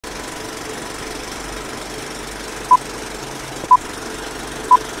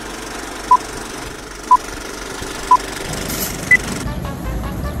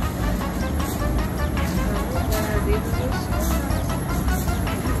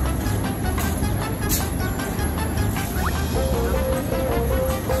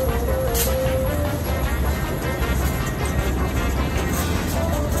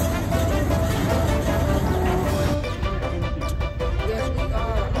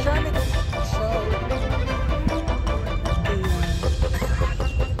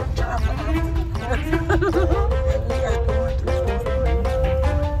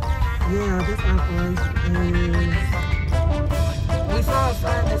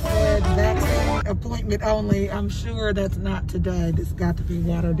appointment only. I'm sure that's not today. This got to be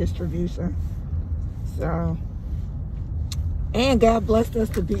water distribution. So, and God blessed us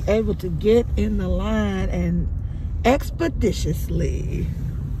to be able to get in the line and expeditiously.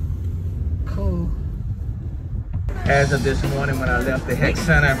 Cool. As of this morning when I left the Hex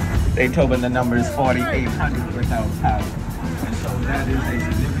Center, they told me the number is 4,800 without power. And so that is a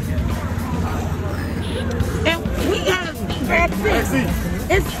significant... And we have vaccines.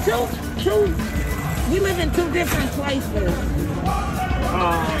 It's two, we live in two different places.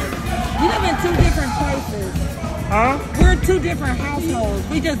 We live in two different places. Huh? We're two different households.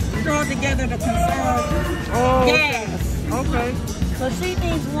 We just throw it together to conserve gas. Okay. So she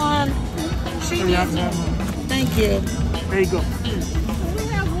needs one. She needs one. Thank you. There you go.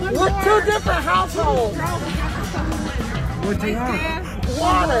 We're two different households. What do you want?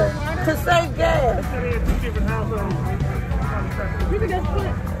 Water to save gas. Two different households. You can just put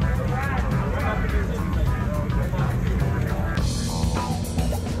it.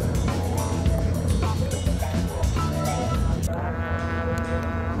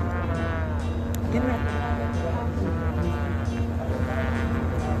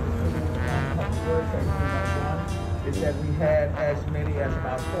 Is that we had as many as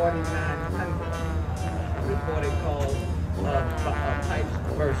about 4,900 reported calls of pipes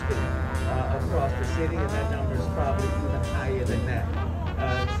bursting across the city, and that number is probably even higher than that.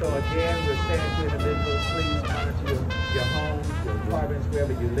 So again, we're saying to individuals, please monitor your homes, your apartments,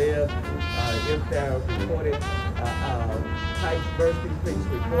 wherever you live. If there are reported pipes bursting, please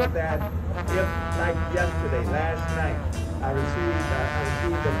report that. If, like yesterday, last night, I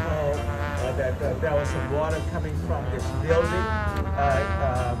received a call that there was some water coming from this building,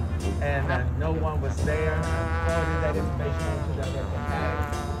 and no one was there. I forwarded that information on to the local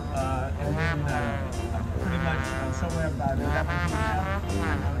ag, and then pretty much somewhere about 11 p.m.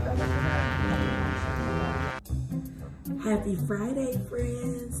 Happy Friday,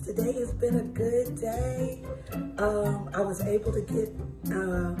 friends. Today has been a good day. I was able to get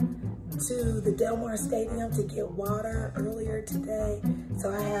to the Delmar Stadium to get water earlier today.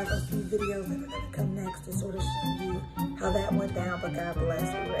 So I have a few videos that are going to come next to sort of show you how that went down, but God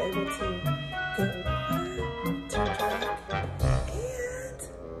bless. We were able to get water to drink. And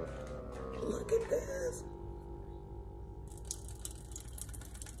look at this.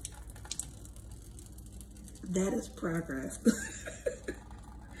 That is progress.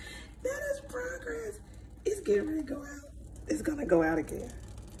 That is progress. It's getting ready to go out. It's going to go out again.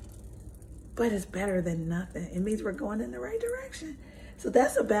 But it's better than nothing. It means we're going in the right direction. So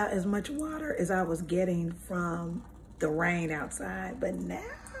that's about as much water as I was getting from the rain outside. But now,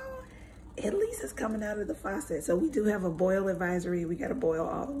 at least it's coming out of the faucet. So we do have a boil advisory. We got to boil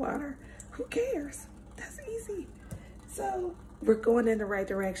all the water. Who cares? That's easy. So we're going in the right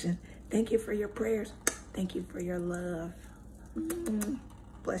direction. Thank you for your prayers. Thank you for your love.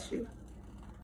 Bless you.